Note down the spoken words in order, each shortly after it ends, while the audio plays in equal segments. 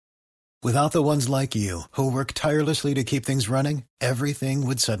Without the ones like you, who work tirelessly to keep things running, everything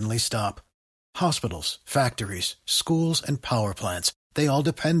would suddenly stop. Hospitals, factories, schools, and power plants, they all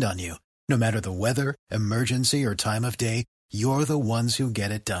depend on you. No matter the weather, emergency, or time of day, you're the ones who get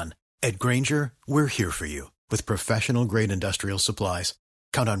it done. At Grainger, we're here for you with professional-grade industrial supplies.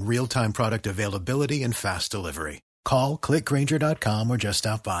 Count on real-time product availability and fast delivery. Call, clickgrainger.com, or just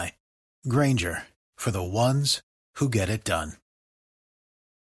stop by. Grainger, for the ones who get it done.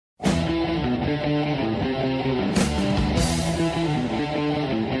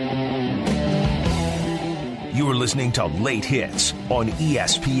 You are listening to Late Hits on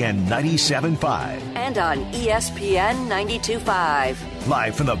ESPN 97.5. And on ESPN 92.5.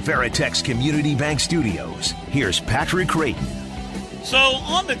 Live from the Veritex Community Bank Studios, here's Patrick Creighton. So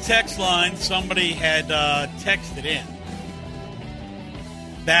on the text line, somebody had texted in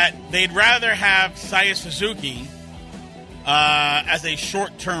that they'd rather have Seiya Suzuki as a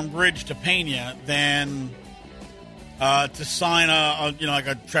short-term bridge to Pena than to sign like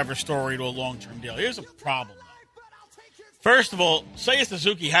a Trevor Story to a long-term deal. Here's a problem. First of all, Seiya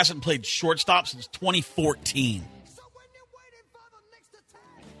Suzuki hasn't played shortstop since 2014.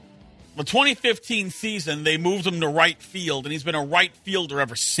 The 2015 season, they moved him to right field, and he's been a right fielder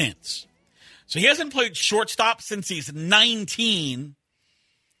ever since. So he hasn't played shortstop since he's 19,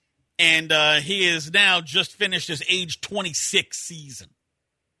 and he has now just finished his age 26 season.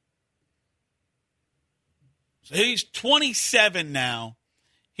 So he's 27 now.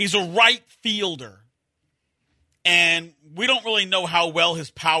 He's a right fielder. And we don't really know how well his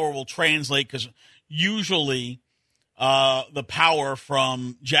power will translate because usually the power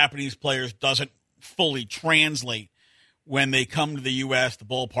from Japanese players doesn't fully translate when they come to the U.S. The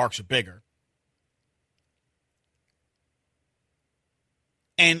ballparks are bigger.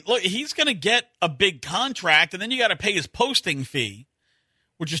 And look, he's going to get a big contract, and then you got to pay his posting fee,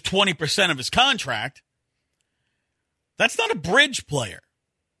 which is 20% of his contract. That's not a bridge player.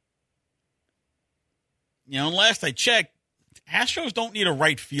 You know, and last I checked, Astros don't need a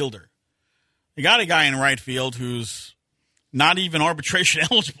right fielder. They got a guy in right field who's not even arbitration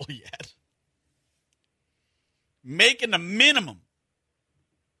eligible yet. Making the minimum.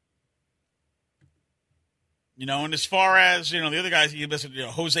 You know, and as far as, the other guys you listed,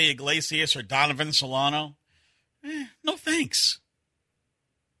 Jose Iglesias or Donovan Solano, no thanks.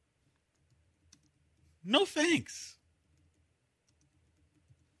 No thanks.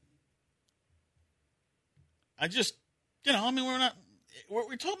 I just,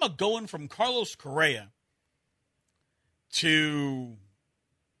 we're talking about going from Carlos Correa to,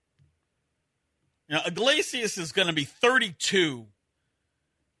 Iglesias is going to be 32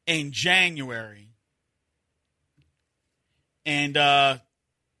 in January. And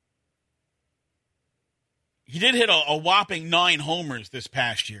he did hit a whopping 9 homers this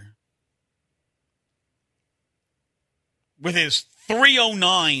past year with his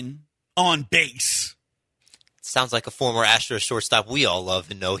 .309 on base. Sounds like a former Astros shortstop we all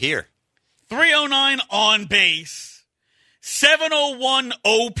love and know here. .309 on base, 701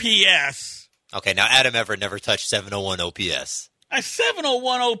 OPS. Okay, now Adam Everett never touched 701 OPS. At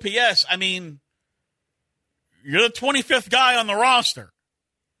 701 OPS, I mean, you're the 25th guy on the roster.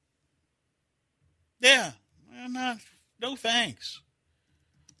 Yeah, no thanks.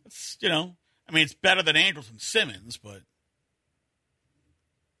 It's, it's better than Andrelton Simmons, but.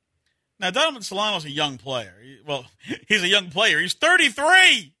 Now, Donovan Solano's a young player. He's a young player. He's 33.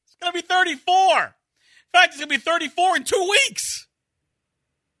 He's going to be 34. In fact, he's going to be 34 in 2 weeks.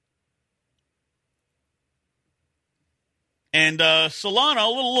 And Solano, a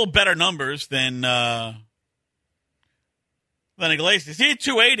little better numbers than Iglesias. He had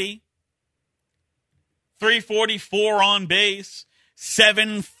 280, 344 on base,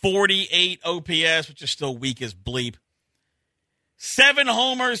 748 OPS, which is still weak as bleep. 7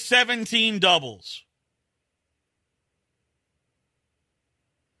 homers, 17 doubles.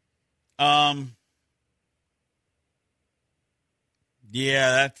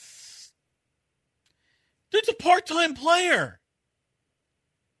 Yeah, dude's a part-time player.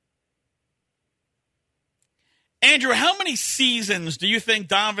 Andrew, how many seasons do you think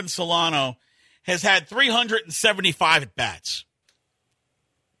Donovan Solano has had 375 at-bats?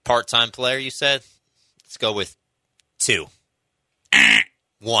 Part-time player, you said? Let's go with 2.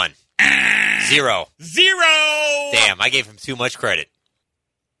 1. 0. 0! Damn, I gave him too much credit.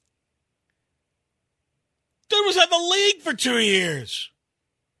 Dude was in the league for 2 years.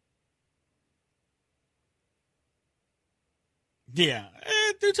 Yeah,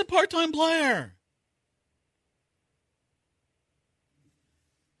 dude's a part-time player.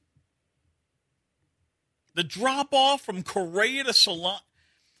 The drop-off from Correa to Solano.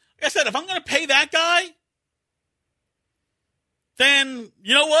 Like I said, if I'm going to pay that guy, then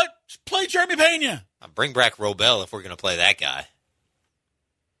you know what? Just play Jeremy Pena. Bring back Robel if we're going to play that guy.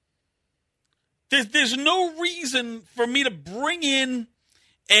 There's no reason for me to bring in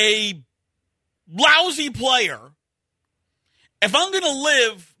a lousy player. If I'm going to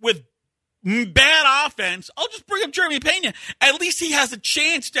live with bad offense, I'll just bring up Jeremy Pena. At least he has a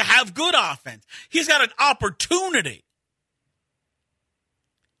chance to have good offense. He's got an opportunity.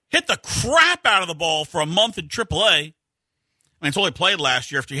 Hit the crap out of the ball for a month in AAA. I mean, it's only played last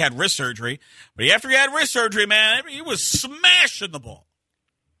year after he had wrist surgery. But after he had wrist surgery, man, he was smashing the ball.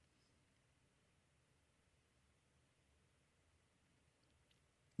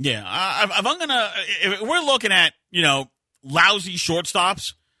 Yeah, if we're looking at, lousy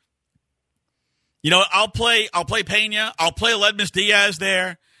shortstops, I'll play Pena. I'll play Aledmys Diaz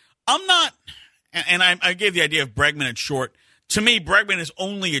there. I'm not, and I gave the idea of Bregman at short. To me, Bregman is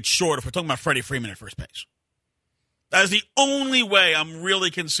only at short if we're talking about Freddie Freeman at first base. That is the only way I'm really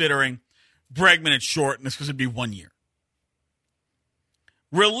considering Bregman at short, and it's because it'd be 1 year.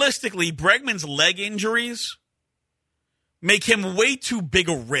 Realistically, Bregman's leg injuries make him way too big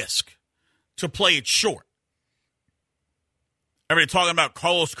a risk to play it short. Everybody talking about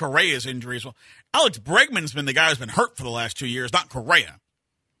Carlos Correa's injuries. Well, Alex Bregman's been the guy who's been hurt for the last 2 years, not Correa.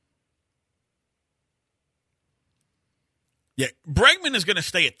 Yeah, Bregman is going to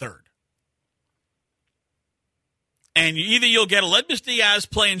stay at third. And either you'll get Aledmys Diaz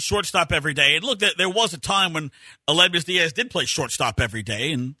playing shortstop every day. And look, there was a time when Aledmys Diaz did play shortstop every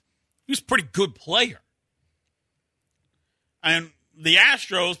day, and he was a pretty good player. And the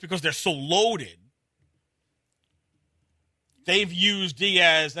Astros, because they're so loaded, they've used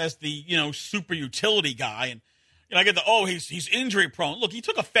Diaz as the, super utility guy. And I get he's injury prone. Look, he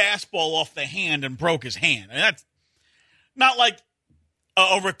took a fastball off the hand and broke his hand. I mean, that's not like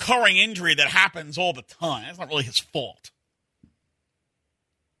a recurring injury that happens all the time. That's not really his fault.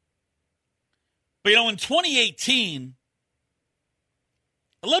 But, in 2018,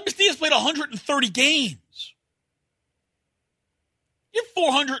 Aledmys Diaz played 130 games. He had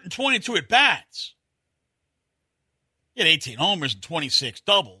 422 at-bats. He had 18 homers and 26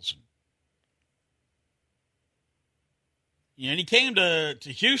 doubles. And he came to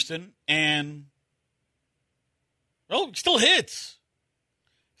Houston and, still hits.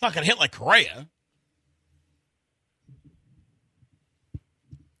 He's not going to hit like Correa.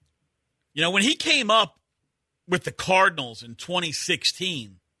 When he came up with the Cardinals in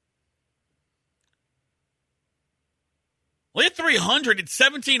 2016, he had 300, had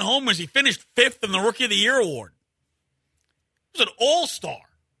 17 homers. He finished fifth in the Rookie of the Year award. He was an all-star.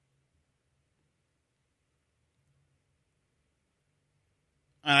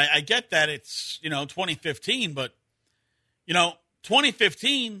 I get that it's, 2015, but,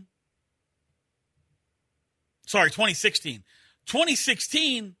 2016.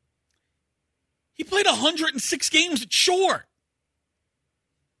 2016, he played 106 games at short.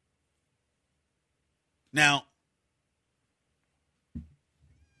 Now,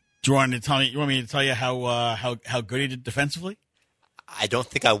 do you want me to tell you how good he did defensively? I don't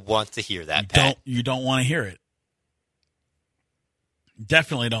think I want to hear that, Pat. You don't want to hear it.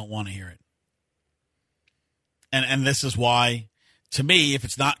 Definitely don't want to hear it. And this is why, to me, if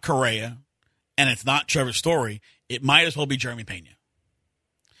it's not Correa and it's not Trevor Story, it might as well be Jeremy Pena.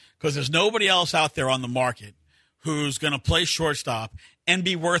 Because there's nobody else out there on the market who's going to play shortstop and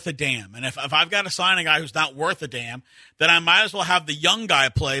be worth a damn. And if I've got to sign a guy who's not worth a damn, then I might as well have the young guy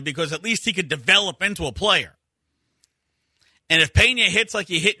play because at least he could develop into a player. And if Pena hits like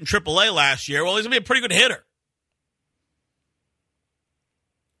he hit in AAA last year, well, he's going to be a pretty good hitter.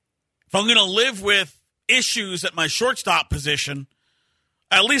 If I'm going to live with issues at my shortstop position,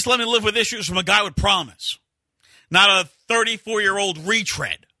 at least let me live with issues from a guy with promise, not a 34-year-old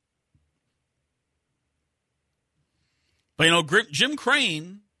retread. But, Jim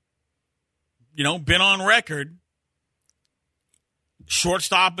Creighton, been on record.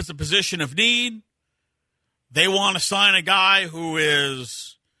 Shortstop is a position of need. They want to sign a guy who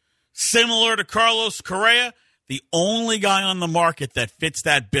is similar to Carlos Correa. The only guy on the market that fits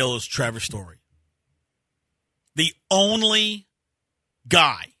that bill is Trevor Story. The only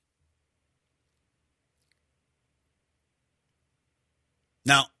guy.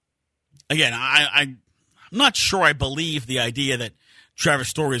 Now, again, I'm not sure I believe the idea that Trevor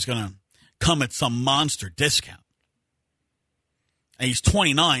Story is going to come at some monster discount. And he's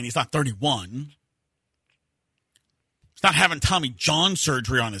 29. He's not 31. He's not having Tommy John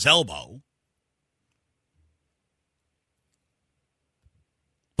surgery on his elbow.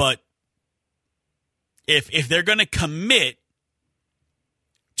 But if they're going to commit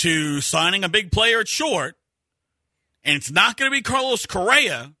to signing a big player at short, and it's not going to be Carlos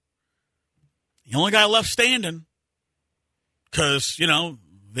Correa, the only guy left standing, because,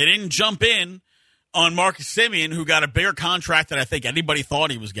 they didn't jump in on Marcus Semien, who got a bigger contract than I think anybody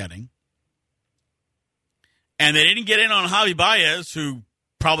thought he was getting. And they didn't get in on Javi Baez, who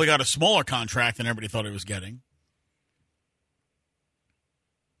probably got a smaller contract than everybody thought he was getting.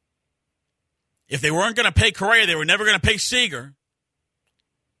 If they weren't going to pay Correa, they were never going to pay Seager.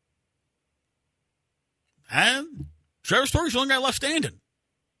 And Trevor Story's the only guy left standing.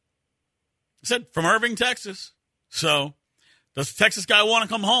 I said, from Irving, Texas. So, does the Texas guy want to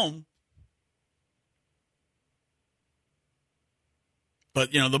come home?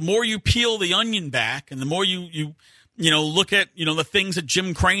 But, the more you peel the onion back and the more you look at, the things that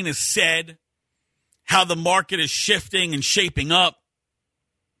Jim Crane has said, how the market is shifting and shaping up,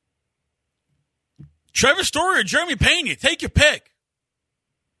 Trevor Story or Jeremy Pena, take your pick.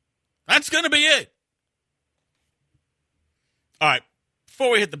 That's going to be it. All right.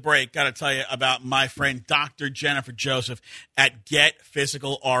 Before we hit the break, got to tell you about my friend Dr. Jennifer Joseph at Get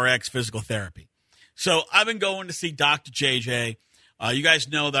Physical RX Physical Therapy. So I've been going to see Dr. JJ. You guys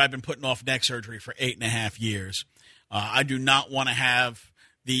know that I've been putting off neck surgery for 8.5 years. I do not want to have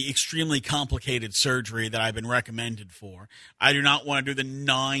the extremely complicated surgery that I've been recommended for. I do not want to do the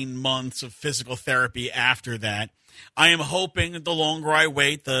 9 months of physical therapy after that. I am hoping that the longer I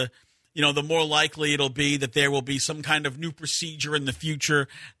wait, the more likely it'll be that there will be some kind of new procedure in the future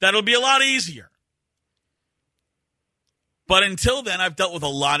that'll be a lot easier. But until then, I've dealt with a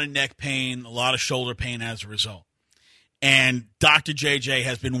lot of neck pain, a lot of shoulder pain as a result. And Dr. JJ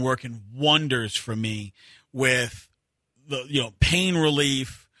has been working wonders for me with the pain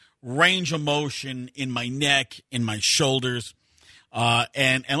relief, range of motion in my neck, in my shoulders.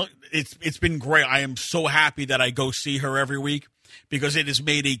 And look, it's been great. I am so happy that I go see her every week because it has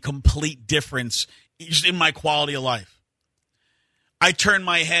made a complete difference just in my quality of life. I turn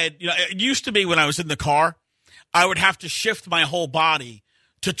my head. It used to be when I was in the car, I would have to shift my whole body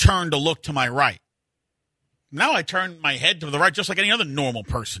to turn to look to my right. Now I turn my head to the right just like any other normal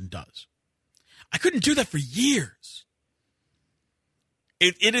person does. I couldn't do that for years.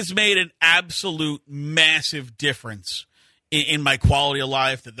 It has made an absolute massive difference in my quality of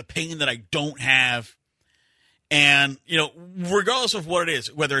life, the pain that I don't have. And, regardless of what it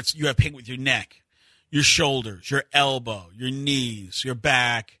is, whether it's you have pain with your neck, your shoulders, your elbow, your knees, your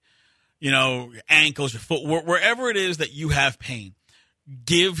back, your ankles, your foot, wherever it is that you have pain,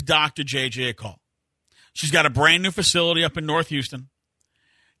 give Dr. JJ a call. She's got a brand new facility up in North Houston.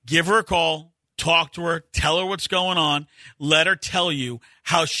 Give her a call, talk to her, tell her what's going on, let her tell you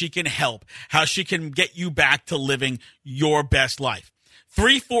how she can help, how she can get you back to living your best life.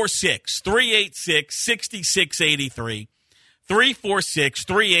 346-386-6683,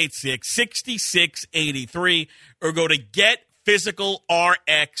 346-386-6683, or go to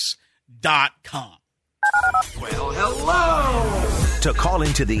getphysicalrx.com. Well, hello! To call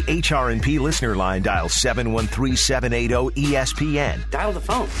into the HR&P listener line, dial 713-780-ESPN. Dial the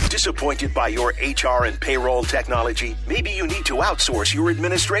phone. Disappointed by your HR and payroll technology? Maybe you need to outsource your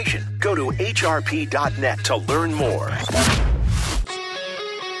administration. Go to hrp.net to learn more.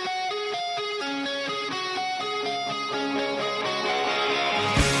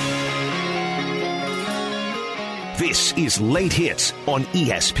 This is Late Hits on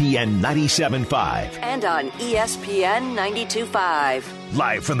ESPN 97.5. And on ESPN 92.5.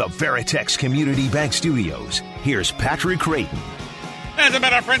 Live from the Veritex Community Bank Studios, here's Patrick Creighton. As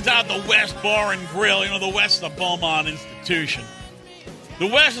about our friends out at the West Bar and Grill, the West is a Beaumont institution. The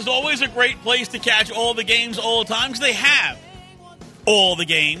West is always a great place to catch all the games all the time because they have all the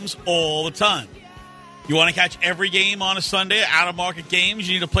games all the time. You want to catch every game on a Sunday, out-of-market games,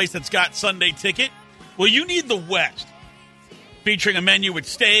 you need a place that's got Sunday ticket. Well, you need the West, featuring a menu with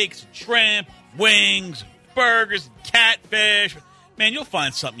steaks, shrimp, wings, burgers, catfish. Man, you'll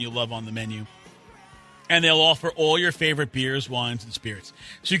find something you love on the menu. And they'll offer all your favorite beers, wines, and spirits.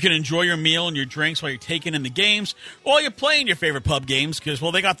 So you can enjoy your meal and your drinks while you're taking in the games, while you're playing your favorite pub games, because,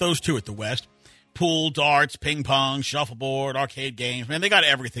 they got those too at the West. Pool, darts, ping pong, shuffleboard, arcade games. Man, they got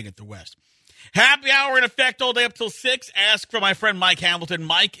everything at the West. Happy hour in effect all day up till 6. Ask for my friend Mike Hamilton.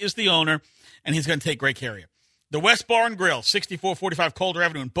 Mike is the owner, and he's going to take great care of you. The West Bar and Grill, 6445 Calder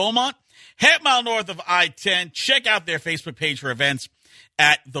Avenue in Beaumont, half mile north of I-10. Check out their Facebook page for events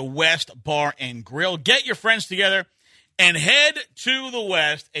at the West Bar and Grill. Get your friends together and head to the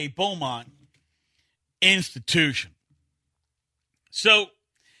West, a Beaumont institution. So,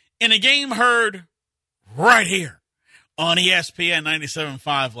 in a game heard right here on ESPN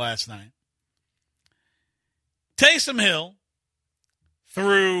 97.5 last night, Taysom Hill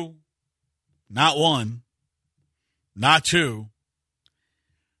threw not one, not two,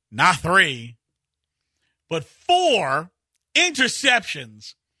 not three, but 4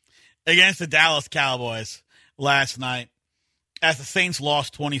 interceptions against the Dallas Cowboys last night as the Saints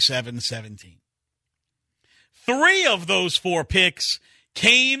lost 27-17. 3 of those 4 picks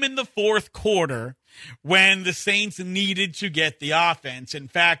came in the fourth quarter when the Saints needed to get the offense. In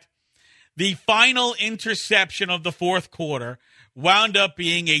fact, the final interception of the fourth quarter wound up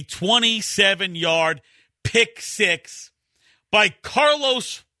being a 27-yard pick six by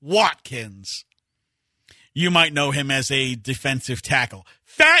Carlos Watkins. You might know him as a defensive tackle.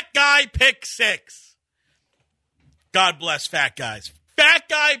 Fat guy pick six. God bless fat guys. Fat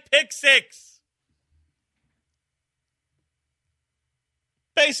guy pick six.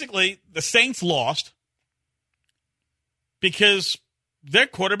 Basically, the Saints lost because their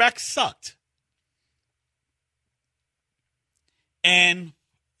quarterback sucked. And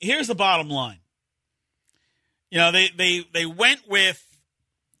here's the bottom line. You know, they went with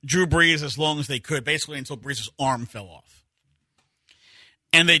Drew Brees as long as they could, basically until Brees' arm fell off.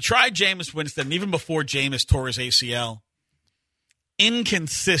 And they tried Jameis Winston, even before Jameis tore his ACL.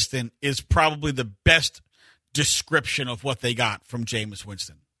 Inconsistent is probably the best description of what they got from Jameis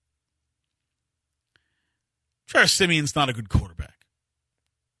Winston. Travis Simeon's not a good quarterback.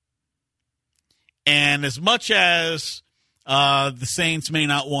 And as much as the Saints may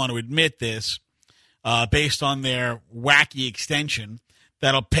not want to admit this, based on their wacky extension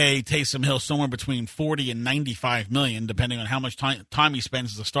that'll pay Taysom Hill somewhere between $40 and $95 million, depending on how much time he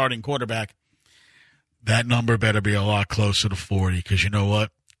spends as a starting quarterback, that number better be a lot closer to 40, because you know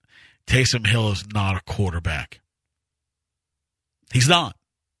what? Taysom Hill is not a quarterback. He's not.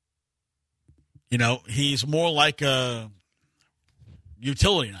 You know, he's more like a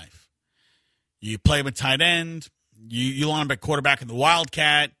utility knife. You play him at tight end. You line him at quarterback in the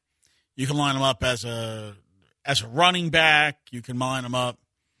Wildcat. You can line him up as a running back. You can line him up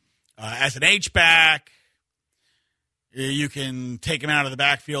as an H-back. You can take him out of the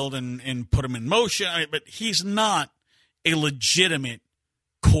backfield and put him in motion. I mean, but he's not a legitimate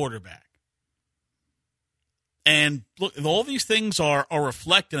quarterback. And look, all these things are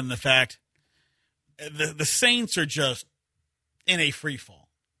reflected in the fact the Saints are just in a free fall.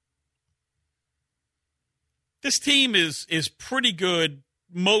 This team is pretty good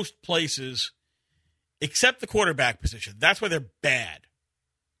most places except the quarterback position. That's where they're bad.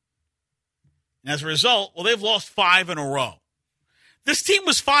 And as a result, well, they've lost 5 in a row. This team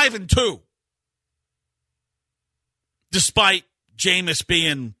was 5-2, despite Jameis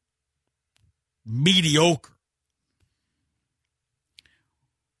being mediocre.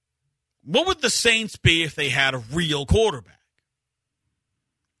 What would the Saints be if they had a real quarterback?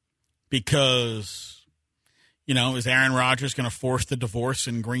 Because, you know, is Aaron Rodgers going to force the divorce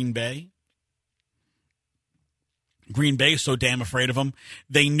in Green Bay? Green Bay is so damn afraid of him.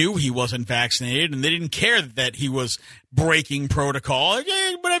 They knew he wasn't vaccinated, and they didn't care that he was breaking protocol.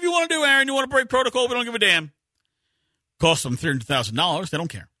 Hey, whatever you want to do, Aaron. You want to break protocol? We don't give a damn. Cost them $300,000. They don't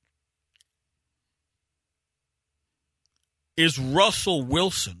care. Is Russell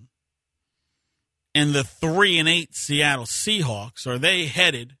Wilson and the 3-8 Seattle Seahawks, are they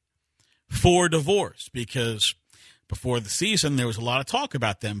headed for divorce? Because before the season, there was a lot of talk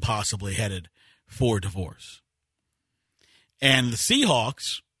about them possibly headed for divorce. And the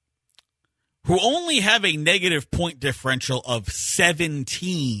Seahawks, who only have a negative point differential of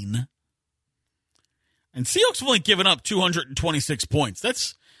 17, and Seahawks have only given up 226 points.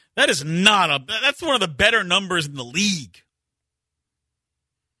 That's one of the better numbers in the league.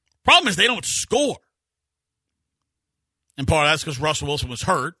 Problem is they don't score. And part of that's because Russell Wilson was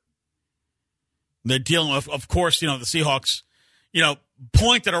hurt. They're dealing with, of course, you know, the Seahawks, you know,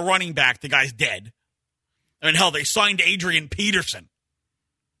 point at a running back, the guy's dead. I mean, hell, they signed Adrian Peterson.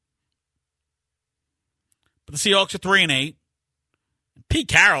 But the Seahawks are 3-8. Pete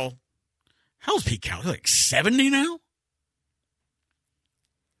Carroll, how's Pete Carroll? He's like 70 now?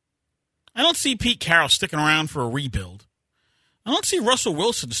 I don't see Pete Carroll sticking around for a rebuild. I don't see Russell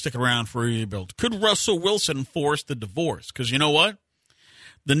Wilson sticking around for a rebuild. Could Russell Wilson force the divorce? Because you know what?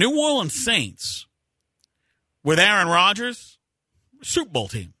 The New Orleans Saints, with Aaron Rodgers, Super Bowl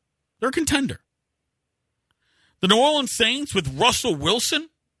team. They're a contender. The New Orleans Saints with Russell Wilson,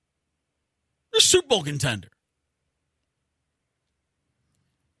 they're a Super Bowl contender.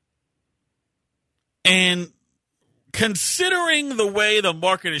 And considering the way the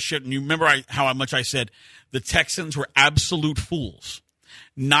market is shifting, you remember how much I said the Texans were absolute fools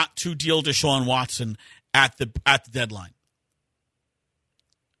not to deal Deshaun Watson at the deadline.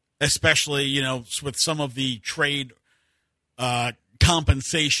 Especially, you know, with some of the trade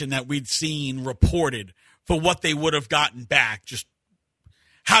compensation that we'd seen reported for what they would have gotten back. Just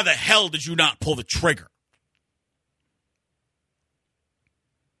how the hell did you not pull the trigger?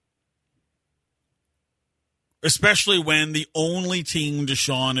 Especially when the only team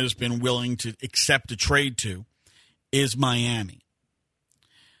Deshaun has been willing to accept a trade to is Miami.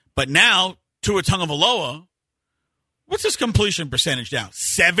 But now, Tua Tagovailoa, what's his completion percentage now?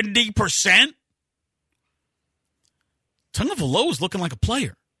 70%? Tagovailoa is looking like a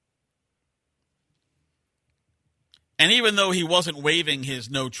player. And even though he wasn't waiving his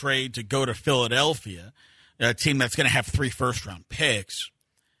no trade to go to Philadelphia, a team that's going to have 3 first-round picks,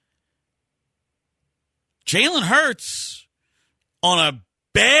 Jalen Hurts on a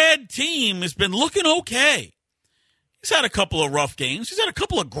bad team has been looking okay. He's had a couple of rough games. He's had a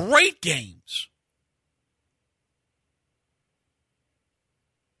couple of great games.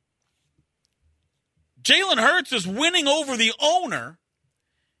 Jalen Hurts is winning over the owner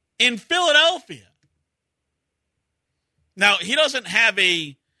in Philadelphia. Now, he doesn't have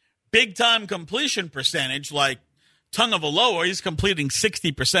a big-time completion percentage like Tagovailoa. He's completing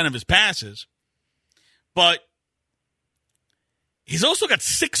 60% of his passes. But he's also got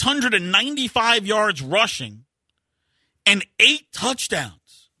 695 yards rushing and 8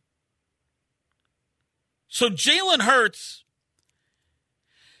 touchdowns. So Jalen Hurts,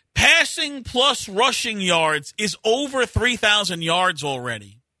 passing plus rushing yards, is over 3,000 yards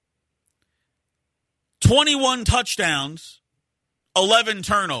already. 21 touchdowns, 11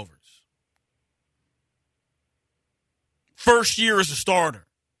 turnovers. First year as a starter.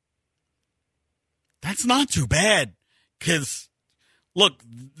 That's not too bad because, look,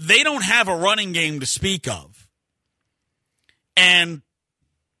 they don't have a running game to speak of. And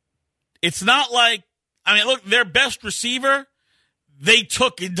it's not like, I mean, look, their best receiver, they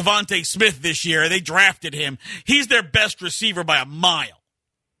took Devontae Smith this year. They drafted him. He's their best receiver by a mile.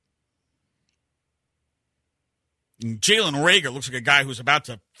 And Jalen Reagor looks like a guy who's about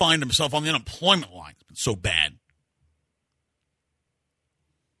to find himself on the unemployment line. It's been so bad.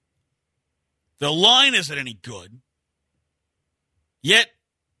 The line isn't any good. Yet,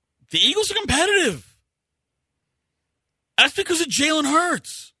 the Eagles are competitive. That's because of Jalen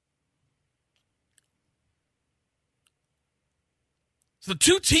Hurts. So the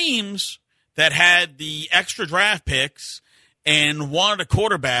two teams that had the extra draft picks and wanted a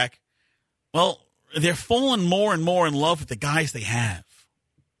quarterback, well, they're falling more and more in love with the guys they have.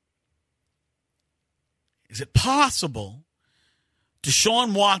 Is it possible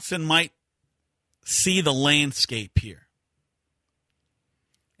Deshaun Watson might see the landscape here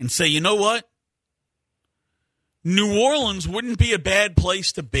and say, you know what? New Orleans wouldn't be a bad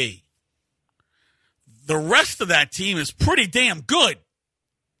place to be. The rest of that team is pretty damn good.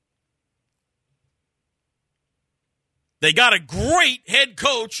 They got a great head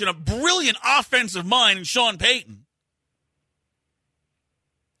coach and a brilliant offensive mind in Sean Payton.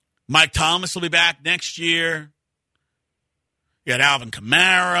 Mike Thomas will be back next year. You got Alvin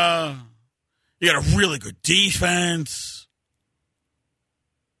Kamara. You got a really good defense.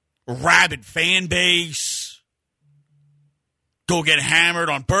 A rabid fan base. Go get hammered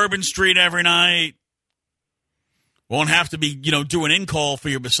on Bourbon Street every night. Won't have to be, do an in-call for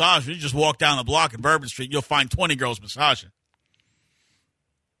your massage. You just walk down the block in Bourbon Street, you'll find 20 girls massaging.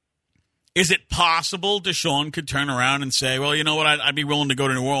 Is it possible Deshaun could turn around and say, well, you know what, I'd be willing to go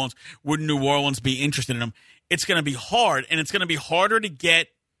to New Orleans. Wouldn't New Orleans be interested in him? It's going to be hard, and it's going to be harder to get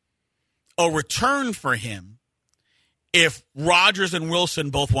a return for him if Rodgers and Wilson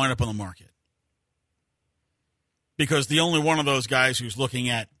both wind up on the market. Because the only one of those guys who's looking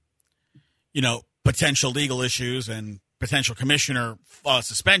at, potential legal issues and potential commissioner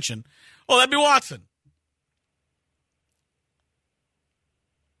suspension, that'd be Watson.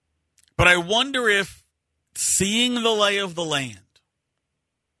 But I wonder if seeing the lay of the land,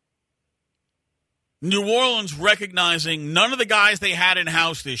 New Orleans recognizing none of the guys they had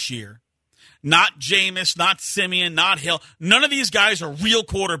in-house this year, not Jameis, not Simeon, not Hill, none of these guys are real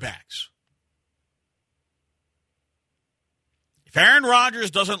quarterbacks. If Aaron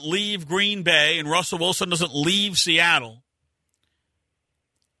Rodgers doesn't leave Green Bay and Russell Wilson doesn't leave Seattle,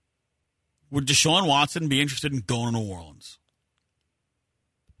 would Deshaun Watson be interested in going to New Orleans?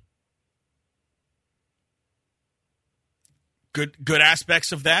 Good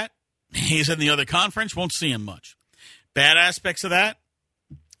aspects of that. He's in the other conference. Won't see him much. Bad aspects of that.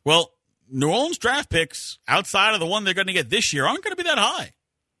 Well, New Orleans draft picks outside of the one they're going to get this year aren't going to be that high.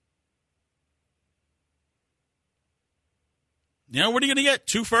 What are you going to get?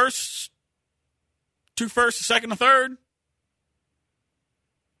 2 firsts? 2 firsts, a second, a third?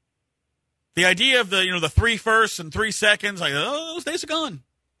 The idea of the 3 firsts and 3 seconds, like, those days are gone.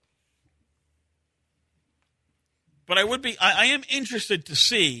 But I am interested to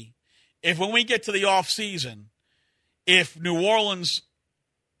see if when we get to the offseason, if New Orleans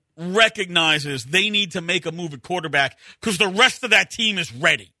recognizes they need to make a move at quarterback because the rest of that team is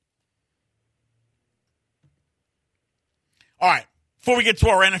ready. All right, before we get to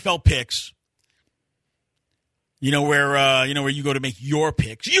our NFL picks, where you go to make your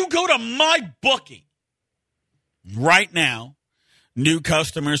picks, you go to my bookie. Right now, new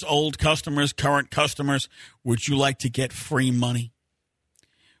customers, old customers, current customers, would you like to get free money?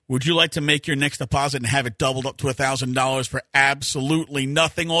 Would you like to make your next deposit and have it doubled up to $1,000 for absolutely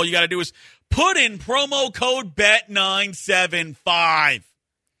nothing? All you got to do is put in promo code BET975.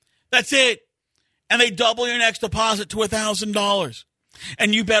 That's it. And they double your next deposit to $1,000.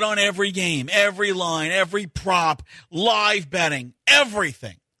 And you bet on every game, every line, every prop, live betting,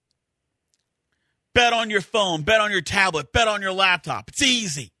 everything. Bet on your phone, bet on your tablet, bet on your laptop. It's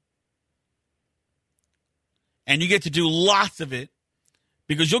easy. And you get to do lots of it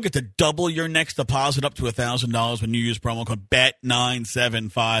because you'll get to double your next deposit up to $1,000 when you use promo code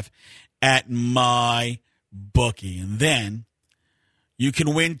BET975 at my bookie. And then you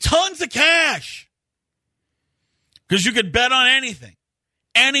can win tons of cash because you could bet on anything,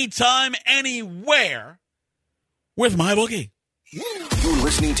 anytime, anywhere with my bookie. You're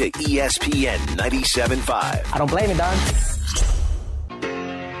listening to ESPN 97.5. I don't blame it, Don.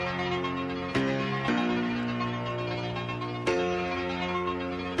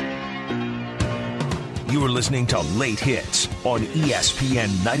 You are listening to Late Hits on ESPN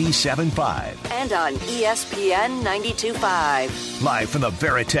 97.5. And on ESPN 92.5. Live from the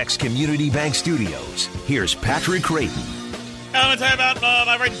Veritex Community Bank Studios, here's Patrick Creighton. I'm going to tell you about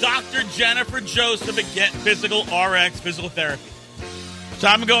my friend Dr. Jennifer Joseph at Get Physical RX Physical Therapy. So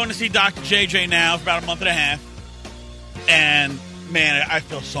I'm going to see Dr. JJ now for about a month and a half. And, man, I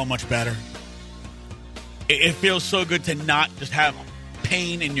feel so much better. It feels so good to not just have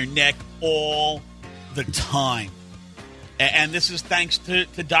pain in your neck all the time. And this is thanks to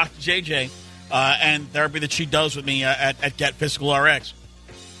Dr. JJ and therapy that she does with me at Get Physical RX.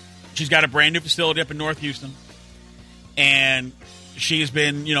 She's got a brand new facility up in North Houston. And she has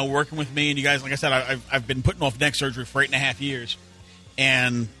been, working with me. And you guys, like I said, I've been putting off neck surgery for 8.5 years.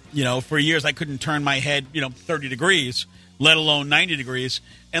 And, for years I couldn't turn my head, 30 degrees, let alone 90 degrees.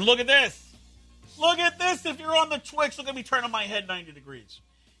 And look at this. Look at this. If you're on the Twix, look at me turning my head 90 degrees.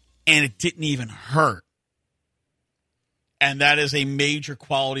 And it didn't even hurt. And that is a major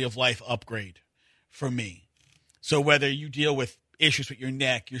quality of life upgrade for me. So whether you deal with issues with your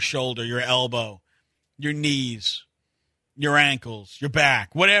neck, your shoulder, your elbow, your knees, your ankles, your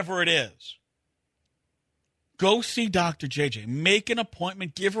back, whatever it is, go see Dr. JJ. Make an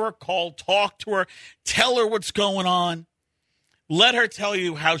appointment. Give her a call. Talk to her. Tell her what's going on. Let her tell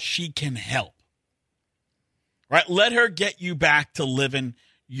you how she can help. Right? Let her get you back to living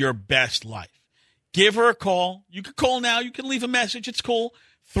your best life. Give her a call. You can call now. You can leave a message. It's cool.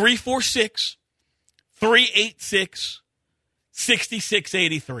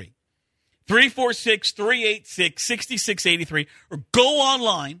 346-386-6683. 346-386-6683. Or go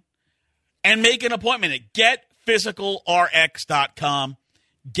online and make an appointment at getphysicalrx.com.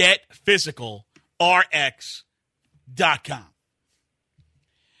 Getphysicalrx.com.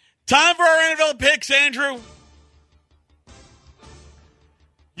 Time for our NFL picks, Andrew.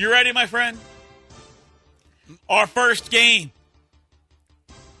 You ready, my friend? Our first game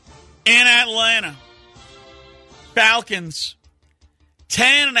in Atlanta. Falcons,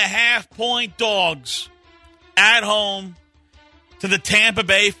 10.5-point dogs at home to the Tampa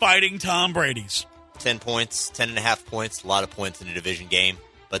Bay Fighting Tom Brady's. 10 points, 10.5 points, a lot of points in a division game.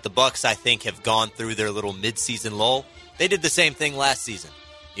 But the Bucs, I think, have gone through their little midseason lull. They did the same thing last season.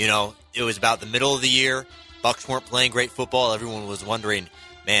 It was about the middle of the year. Bucs weren't playing great football. Everyone was wondering,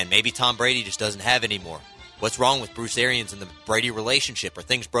 man, maybe Tom Brady just doesn't have any more. What's wrong with Bruce Arians and the Brady relationship? Are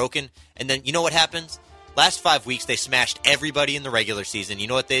things broken? And then you know what happens? Last 5 weeks, they smashed everybody in the regular season. You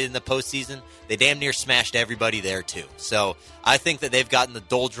know what they did in the postseason? They damn near smashed everybody there, too. So I think that they've gotten the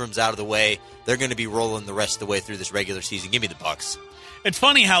doldrums out of the way. They're going to be rolling the rest of the way through this regular season. Give me the Bucs. It's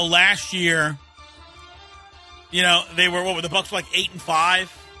funny how last year, they were, the Bucs were like 8-5?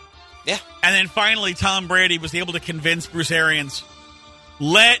 Yeah. And then finally, Tom Brady was able to convince Bruce Arians,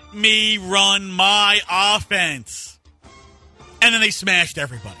 let me run my offense. And then they smashed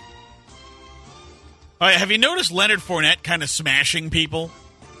everybody. All right, have you noticed Leonard Fournette kind of smashing people?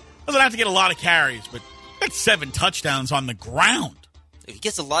 Doesn't have to get a lot of carries, but got 7 touchdowns on the ground. He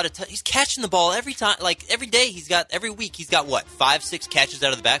gets a lot of he's catching the ball every time. Like, every week he's got, what, 5-6 catches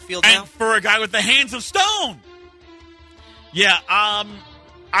out of the backfield now? And for a guy with the hands of stone. Yeah, I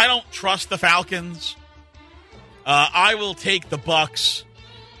don't trust the Falcons. I will take the Bucs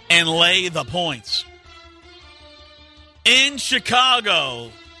and lay the points. In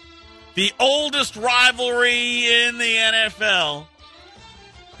Chicago, the oldest rivalry in the NFL,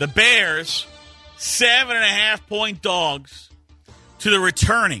 the Bears, 7.5-point dogs to the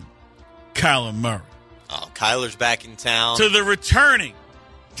returning Kyler Murray. Oh, Kyler's back in town. To the returning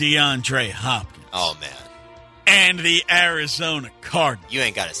DeAndre Hopkins. Oh, man. And the Arizona Cardinals. You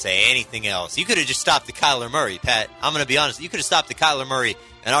ain't got to say anything else. You could have just stopped the Kyler Murray, Pat. I'm going to be honest. You could have stopped the Kyler Murray,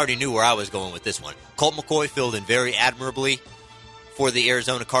 and I already knew where I was going with this one. Colt McCoy filled in very admirably for the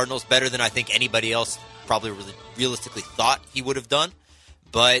Arizona Cardinals, better than I think anybody else probably really realistically thought he would have done.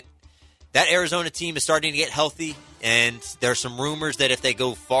 But that Arizona team is starting to get healthy, and there's some rumors that if they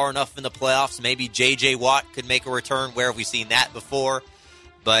go far enough in the playoffs, maybe J.J. Watt could make a return. Where have we seen that before?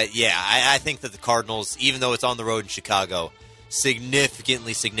 But, yeah, I think that the Cardinals, even though it's on the road in Chicago,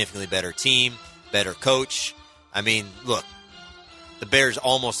 significantly better team, better coach. I mean, look, the Bears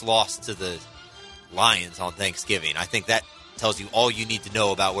almost lost to the Lions on Thanksgiving. I think that tells you all you need to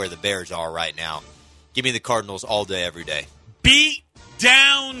know about where the Bears are right now. Give me the Cardinals all day, every day. Beat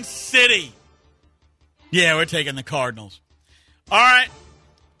down city. Yeah, we're taking the Cardinals. All right.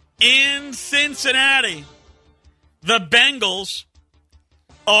 In Cincinnati, the Bengals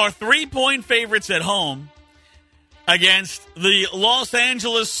are 3-point favorites at home against the Los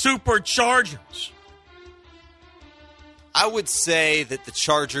Angeles Superchargers. I would say that the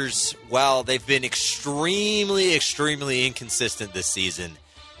Chargers, while they've been extremely inconsistent this season,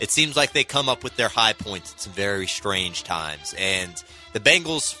 it seems like they come up with their high points at some very strange times. And the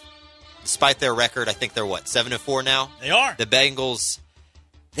Bengals, despite their record, I think they're, 7-4 now? They are. The Bengals,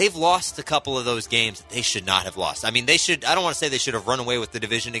 they've lost a couple of those games that they should not have lost. I mean, I don't want to say they should have run away with the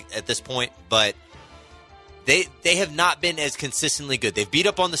division at this point, but they have not been as consistently good. They've beat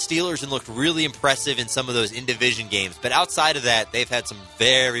up on the Steelers and looked really impressive in some of those in-division games. But outside of that, they've had some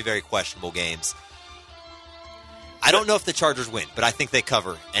very, very questionable games. I don't know if the Chargers win, but I think they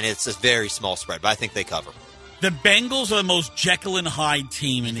cover. And it's a very small spread, but I think they cover. The Bengals are the most Jekyll and Hyde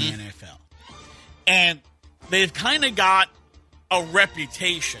team in the NFL. And they've kind of got a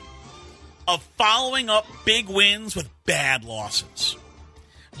reputation of following up big wins with bad losses.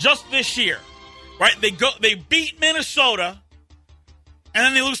 Just this year, right? They beat Minnesota, and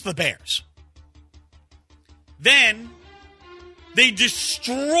then they lose to the Bears. Then they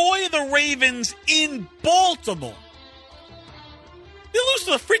destroy the Ravens in Baltimore. They lose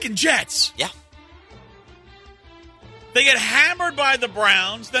to the freaking Jets. Yeah. They get hammered by the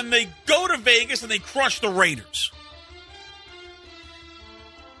Browns, then they go to Vegas and they crush the Raiders.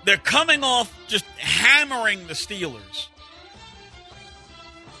 They're coming off just hammering the Steelers.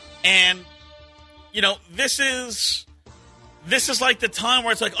 And, this is like the time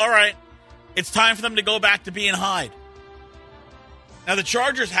where it's like, all right, it's time for them to go back to being Hyde. Now, the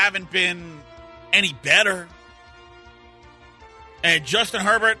Chargers haven't been any better. And Justin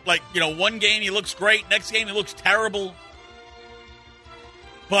Herbert, one game he looks great, next game he looks terrible.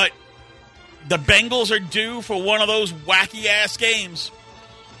 But the Bengals are due for one of those wacky-ass games,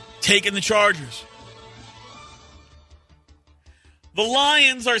 taking the Chargers. The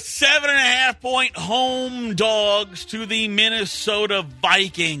Lions are 7.5-point home dogs to the Minnesota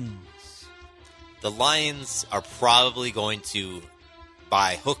Vikings. The Lions are probably going to,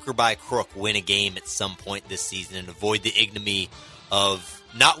 by hook or by crook, win a game at some point this season and avoid the ignominy of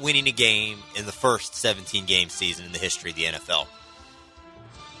not winning a game in the first 17-game season in the history of the NFL.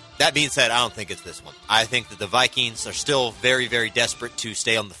 That being said, I don't think it's this one. I think that the Vikings are still very, very desperate to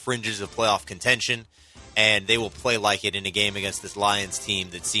stay on the fringes of playoff contention, and they will play like it in a game against this Lions team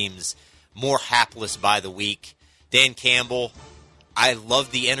that seems more hapless by the week. Dan Campbell, I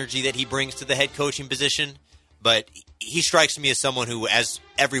love the energy that he brings to the head coaching position, but he strikes me as someone who, as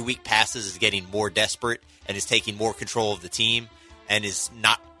every week passes, is getting more desperate and is taking more control of the team and is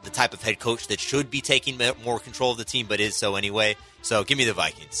not the type of head coach that should be taking more control of the team, but is so anyway. So give me the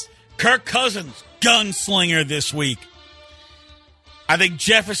Vikings. Kirk Cousins, gunslinger this week. I think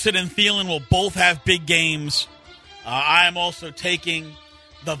Jefferson and Thielen will both have big games. I am also taking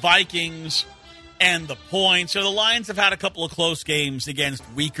the Vikings and the points. So the Lions have had a couple of close games against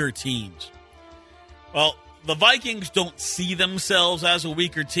weaker teams. Well, the Vikings don't see themselves as a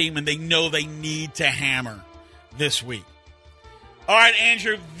weaker team, and they know they need to hammer this week. All right,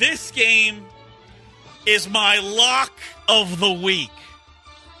 Andrew, this game is my lock of the week.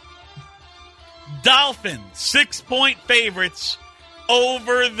 Dolphins, 6-point favorites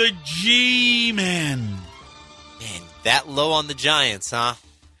over the G-men. Man, that low on the Giants, huh?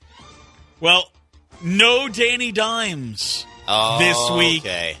 Well, no Danny Dimes this week.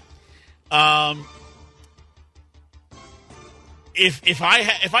 Okay. If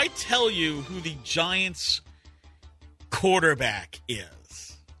I tell you who the Giants quarterback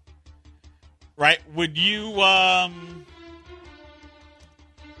is, right? Would you laugh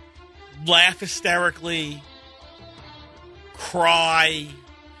hysterically, cry?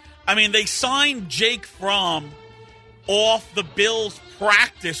 I mean, they signed Jake Fromm off the Bills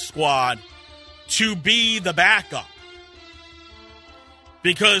practice squad to be the backup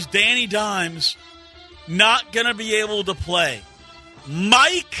because Danny Dimes not going to be able to play.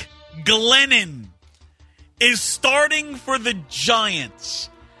 Mike Glennon is starting for the Giants.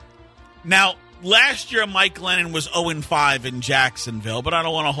 Now, last year Mike Glennon was 0-5 in Jacksonville, but I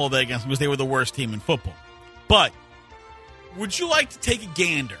don't want to hold that against them because they were the worst team in football. But would you like to take a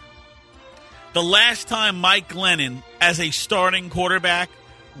gander? The last time Mike Glennon, as a starting quarterback,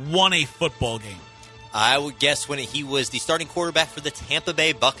 won a football game. I would guess when he was the starting quarterback for the Tampa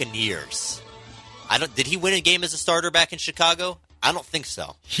Bay Buccaneers. Did he win a game as a starter back in Chicago? I don't think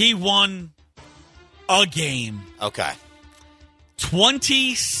so. He won a game. Okay.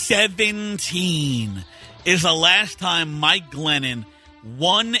 2017 is the last time Mike Glennon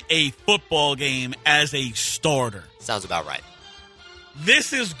won a football game as a starter. Sounds about right.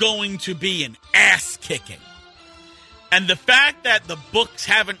 This is going to be an ass-kicking. And the fact that the books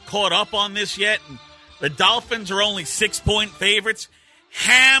haven't caught up on this yet, and the Dolphins are only 6-point favorites,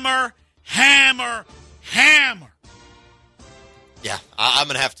 hammer, hammer, hammer. Yeah, I'm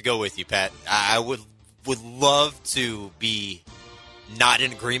going to have to go with you, Pat. I would love to be not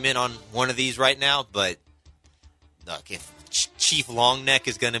in agreement on one of these right now, but look, if Chief Longneck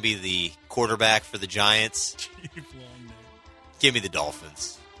is going to be the quarterback for the Giants, Chief Longneck. Give me the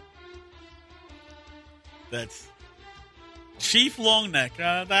Dolphins. That's Chief Longneck.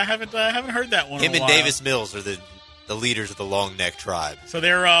 I haven't heard that one. Him in a and while. Davis Mills are the leaders of the Longneck tribe. So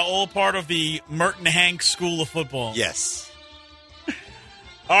they're all part of the Merton Hanks School of Football. Yes.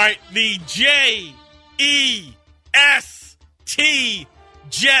 All right, the J-E-S-T,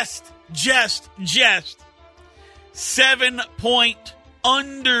 jest. 7-point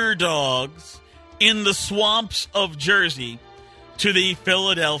underdogs in the swamps of Jersey to the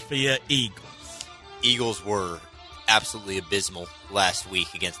Philadelphia Eagles. Eagles were absolutely abysmal last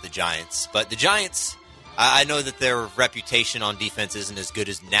week against the Giants. But the Giants, I know that their reputation on defense isn't as good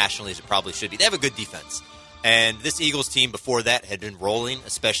as nationally as it probably should be. They have a good defense. And this Eagles team before that had been rolling,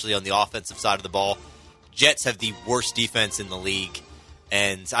 especially on the offensive side of the ball. Jets have the worst defense in the league.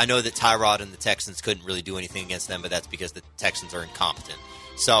 And I know that Tyrod and the Texans couldn't really do anything against them, but that's because the Texans are incompetent.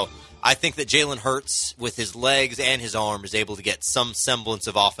 So I think that Jalen Hurts, with his legs and his arm, is able to get some semblance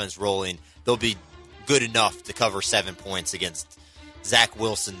of offense rolling. They'll be good enough to cover 7 points against Zach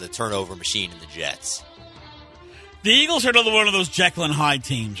Wilson, the turnover machine in the Jets. The Eagles are another one of those Jekyll and Hyde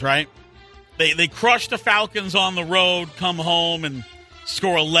teams, right? They crush the Falcons on the road, come home, and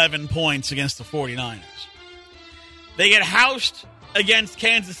score 11 points against the 49ers. They get housed against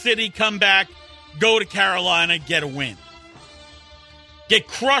Kansas City, come back, go to Carolina, get a win. Get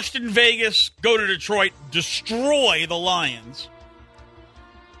crushed in Vegas, go to Detroit, destroy the Lions.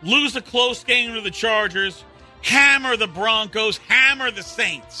 Lose a close game to the Chargers, hammer the Broncos, hammer the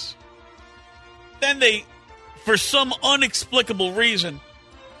Saints. Then they, for some inexplicable reason,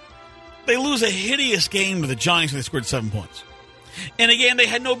 they lose a hideous game to the Giants where they scored 7 points. And again, they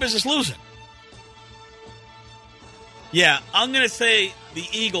had no business losing. Yeah, I'm going to say the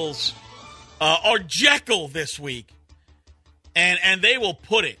Eagles are Jekyll this week. And they will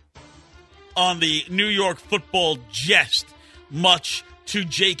put it on the New York football jest, much to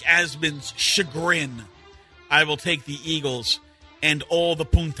Jake Asman's chagrin. I will take the Eagles and all the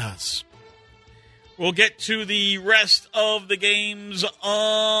puntas. We'll get to the rest of the games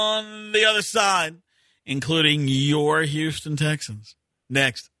on the other side, including your Houston Texans.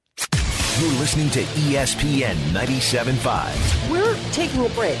 Next. You're listening to ESPN 97.5. We're taking a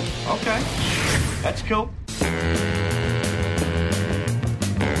break. Okay. That's cool.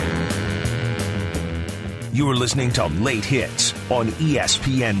 You're listening to Late Hits on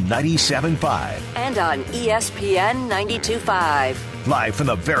ESPN 97.5. And on ESPN 92.5. Live from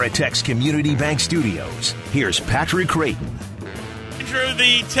the Veritex Community Bank Studios, here's Patrick Creighton. Andrew,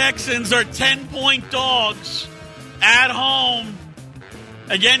 the Texans are 10-point dogs at home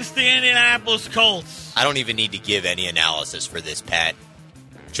against the Indianapolis Colts. I don't even need to give any analysis for this, Pat.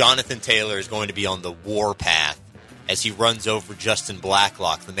 Jonathan Taylor is going to be on the warpath as he runs over Justin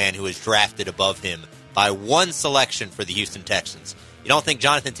Blacklock, the man who is drafted above him by one selection for the Houston Texans. You don't think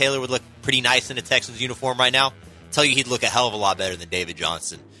Jonathan Taylor would look pretty nice in a Texans uniform right now? I'll tell you he'd look a hell of a lot better than David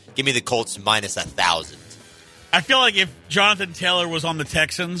Johnson. Give me the Colts minus 1,000. I feel like if Jonathan Taylor was on the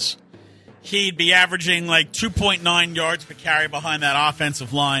Texans, he'd be averaging like 2.9 yards per carry behind that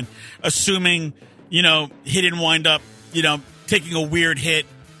offensive line, assuming, he didn't wind up, taking a weird hit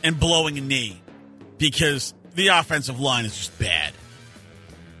and blowing a knee, because the offensive line is just bad.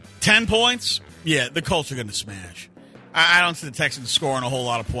 10 points? Yeah, the Colts are going to smash. I don't see the Texans scoring a whole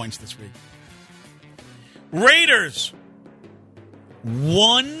lot of points this week. Raiders,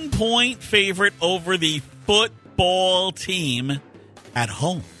 1-point favorite over the football team at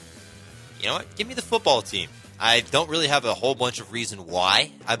home. You know what? Give me the football team. I don't really have a whole bunch of reason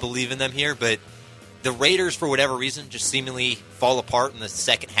why I believe in them here, but the Raiders, for whatever reason, just seemingly fall apart in the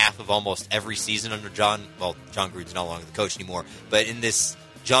second half of almost every season under John Gruden's no longer the coach anymore, but in this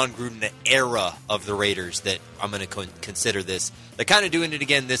John Gruden era of the Raiders that I'm going to consider this. They're kind of doing it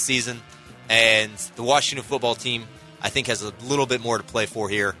again this season, and the Washington football team, I think, has a little bit more to play for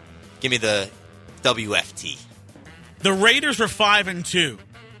here. Give me the WFT. The Raiders were 5-2.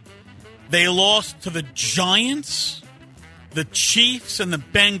 They lost to the Giants, the Chiefs, and the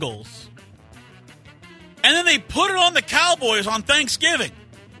Bengals. And then they put it on the Cowboys on Thanksgiving.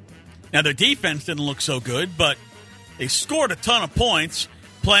 Now, their defense didn't look so good, but they scored a ton of points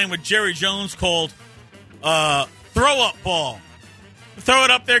playing with Jerry Jones called throw-up ball. Throw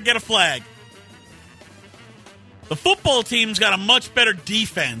it up there, get a flag. The football team's got a much better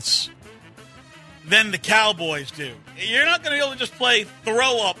defense than the Cowboys do. You're not going to be able to just play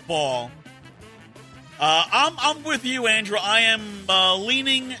throw-up ball. I'm with you, Andrew. I am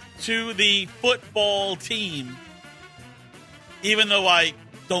leaning to the football team, even though I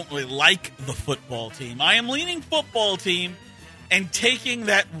don't really like the football team. I am leaning football team and taking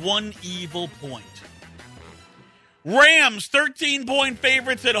that one evil point. Rams, 13-point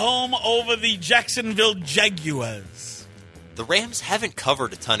favorites at home over the Jacksonville Jaguars. The Rams haven't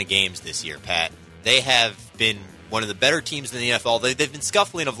covered a ton of games this year, Pat. They have been one of the better teams in the NFL. They've been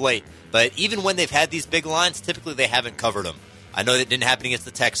scuffling of late, but even when they've had these big lines, typically they haven't covered them. I know that didn't happen against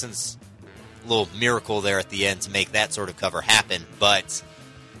the Texans. A little miracle there at the end to make that sort of cover happen, but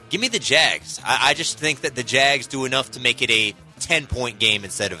give me the Jags. I just think that the Jags do enough to make it a 10-point game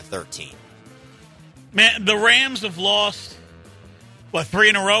instead of a 13. Man, the Rams have lost, 3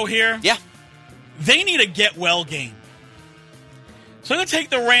 in a row here? Yeah. They need a get-well game. So I'm going to take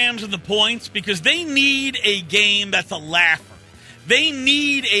the Rams and the points because they need a game that's a laugher. They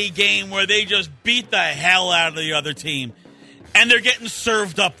need a game where they just beat the hell out of the other team, and they're getting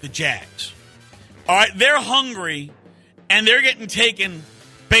served up, the Jags. All right, they're hungry, and they're getting taken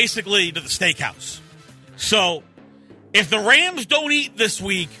basically to the steakhouse. So if the Rams don't eat this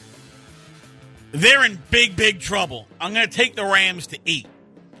week, they're in big, big trouble. I'm going to take the Rams to eat.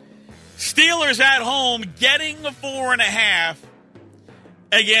 Steelers at home getting a 4.5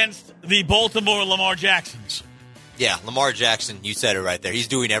 against the Baltimore Lamar Jacksons. Yeah, Lamar Jackson, you said it right there. He's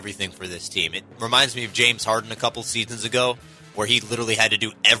doing everything for this team. It reminds me of James Harden a couple seasons ago where he literally had to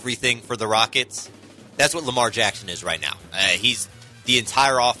do everything for the Rockets. That's what Lamar Jackson is right now. He's the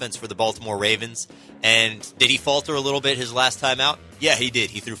entire offense for the Baltimore Ravens. And did he falter a little bit his last time out? Yeah, he did.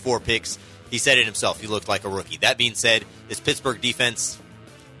 He threw 4 picks. He said it himself. He looked like a rookie. That being said, this Pittsburgh defense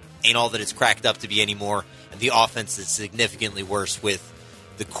ain't all that it's cracked up to be anymore. And the offense is significantly worse with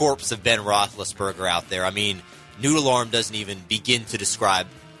the corpse of Ben Roethlisberger out there. I mean, Noodle Arm doesn't even begin to describe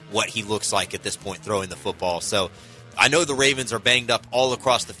what he looks like at this point throwing the football. So I know the Ravens are banged up all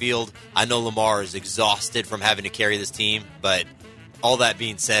across the field. I know Lamar is exhausted from having to carry this team. But all that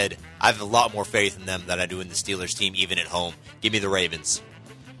being said, I have a lot more faith in them than I do in the Steelers team, even at home. Give me the Ravens.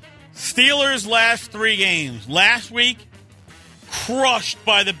 Steelers' last 3 games. Last week, crushed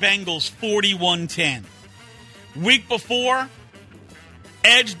by the Bengals 41-10. Week before,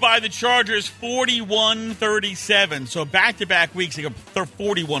 edged by the Chargers 41-37. So back-to-back weeks, they got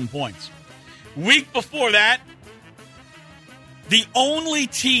 41 points. Week before that, the only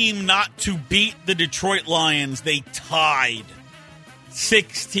team not to beat the Detroit Lions, they tied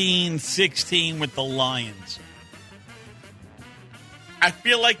 16-16 with the Lions. I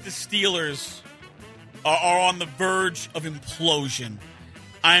feel like the Steelers are on the verge of implosion.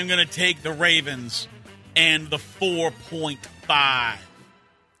 I'm going to take the Ravens and the 4.5.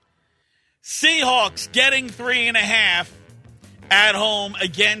 Seahawks getting 3.5 at home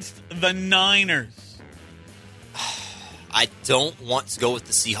against the Niners. I don't want to go with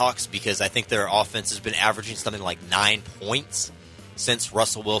the Seahawks because I think their offense has been averaging something like 9 points since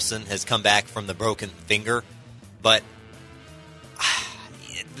Russell Wilson has come back from the broken finger. But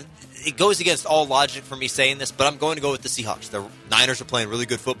it goes against all logic for me saying this, but I'm going to go with the Seahawks. The Niners are playing really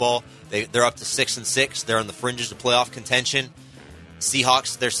good football. They're up to 6-6. They're on the fringes of playoff contention.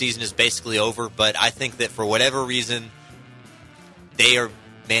 Seahawks, their season is basically over, but I think that for whatever reason, they are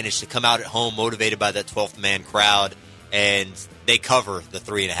managed to come out at home motivated by that 12th man crowd, and they cover the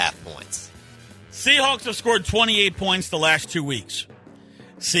 3.5 points. Seahawks have scored 28 points the last 2 weeks.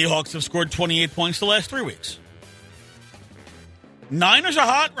 Seahawks have scored 28 points the last 3 weeks. Niners are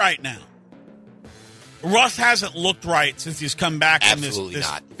hot right now. Russ hasn't looked right since he's come back from this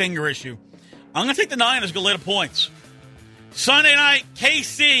finger issue. I'm going to take the Niners, go lay the points. Sunday night,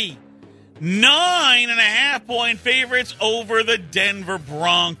 KC, 9.5-point favorites over the Denver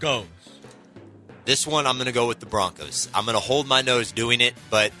Broncos. This one, I'm going to go with the Broncos. I'm going to hold my nose doing it,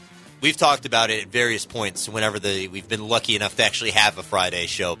 but we've talked about it at various points whenever we've been lucky enough to actually have a Friday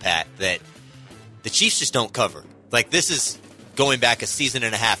show, Pat, that the Chiefs just don't cover. Like, this is going back a season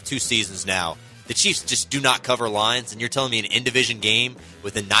and a half, 2 seasons now. The Chiefs just do not cover lines, and you're telling me an in-division game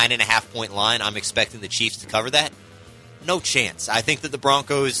with a 9.5-point line, I'm expecting the Chiefs to cover that? No chance. I think that the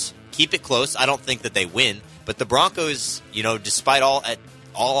Broncos keep it close. I don't think that they win, but the Broncos, despite all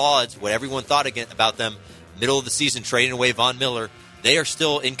odds, what everyone thought about them, middle of the season trading away Von Miller, they are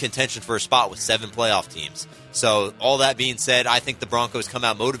still in contention for a spot with 7 playoff teams. So all that being said, I think the Broncos come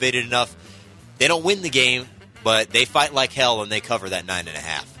out motivated enough. They don't win the game, but they fight like hell, and they cover that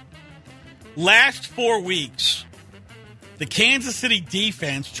 9.5. Last 4 weeks, the Kansas City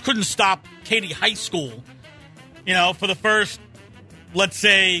defense, which couldn't stop Katy High School, for the first, let's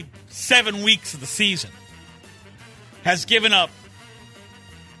say, 7 weeks of the season, has given up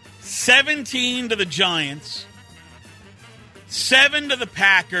 17 to the Giants, 7 to the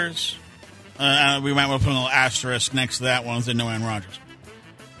Packers. We might want to put a little asterisk next to that one. There's no Aaron Rodgers.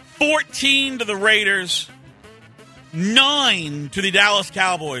 14 to the Raiders, 9 to the Dallas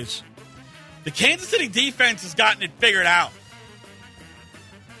Cowboys. The Kansas City defense has gotten it figured out.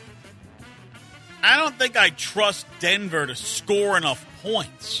 I don't think I trust Denver to score enough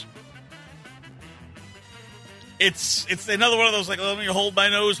points. It's another one of those, let me hold my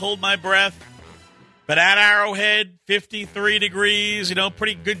nose, hold my breath. But at Arrowhead, 53 degrees,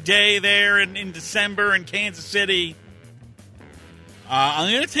 pretty good day there in December in Kansas City.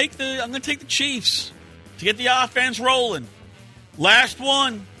 I'm going to take the Chiefs to get the offense rolling. Last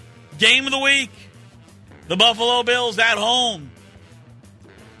one, game of the week. The Buffalo Bills at home,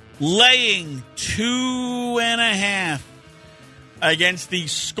 laying 2.5 against the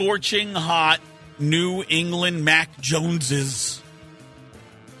scorching hot New England Mac Joneses.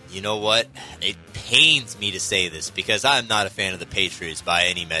 You know what? It pains me to say this because I'm not a fan of the Patriots by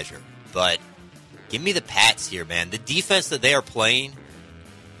any measure. But give me the Pats here, man. The defense that they are playing,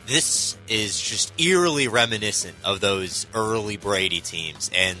 this is just eerily reminiscent of those early Brady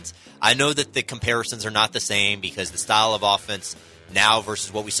teams. And I know that the comparisons are not the same because the style of offense now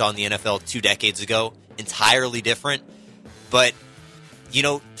versus what we saw in the NFL 2 decades ago, entirely different. But,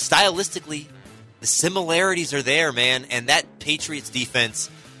 stylistically, the similarities are there, man. And that Patriots defense,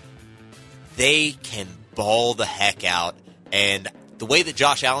 they can ball the heck out. And the way that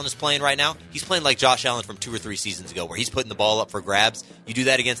Josh Allen is playing right now, he's playing like Josh Allen from 2 or 3 seasons ago where he's putting the ball up for grabs. You do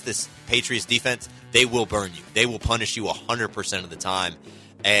that against this Patriots defense, they will burn you. They will punish you 100% of the time.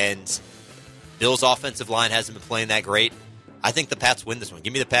 And Bill's offensive line hasn't been playing that great. I think the Pats win this one.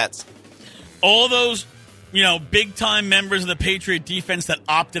 Give me the Pats. All those, big-time members of the Patriot defense that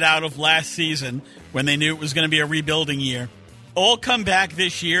opted out of last season when they knew it was going to be a rebuilding year, all come back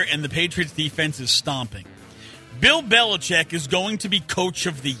this year, and the Patriots defense is stomping. Bill Belichick is going to be coach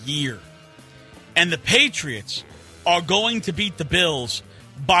of the year, and the Patriots are going to beat the Bills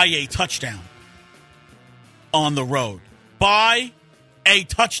by a touchdown on the road. By a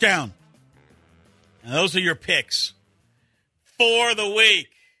touchdown. And those are your picks for the week.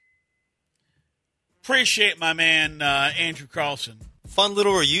 Appreciate my man Andrew Carlson. Fun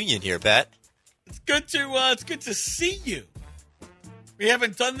little reunion here, Pat. It's good to see you. We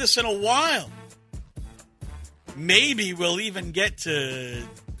haven't done this in a while. Maybe we'll even get to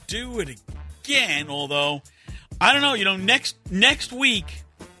do it again. Although I don't know. Next week,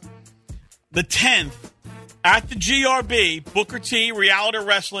 the 10th, at the GRB, Booker T, Reality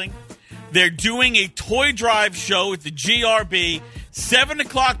Wrestling. They're doing a toy drive show at the GRB, 7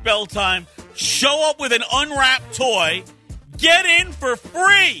 o'clock bell time. Show up with an unwrapped toy. Get in for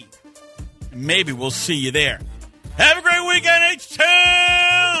free. Maybe we'll see you there. Have a great weekend,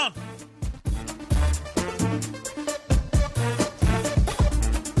 H-Town!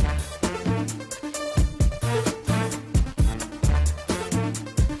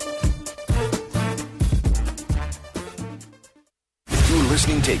 You're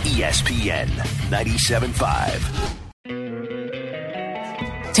listening listening to ESPN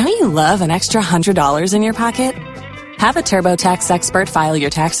 97.5. Don't you love an extra $100 in your pocket? Have a TurboTax expert file your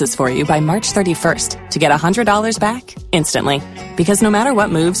taxes for you by March 31st to get $100 back instantly. Because no matter what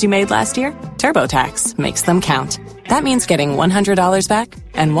moves you made last year, TurboTax makes them count. That means getting $100 back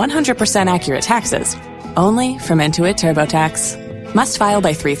and 100% accurate taxes only from Intuit TurboTax. Must file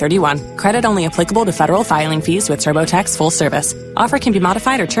by 3/31. Credit only applicable to federal filing fees with TurboTax full service. Offer can be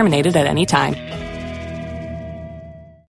modified or terminated at any time.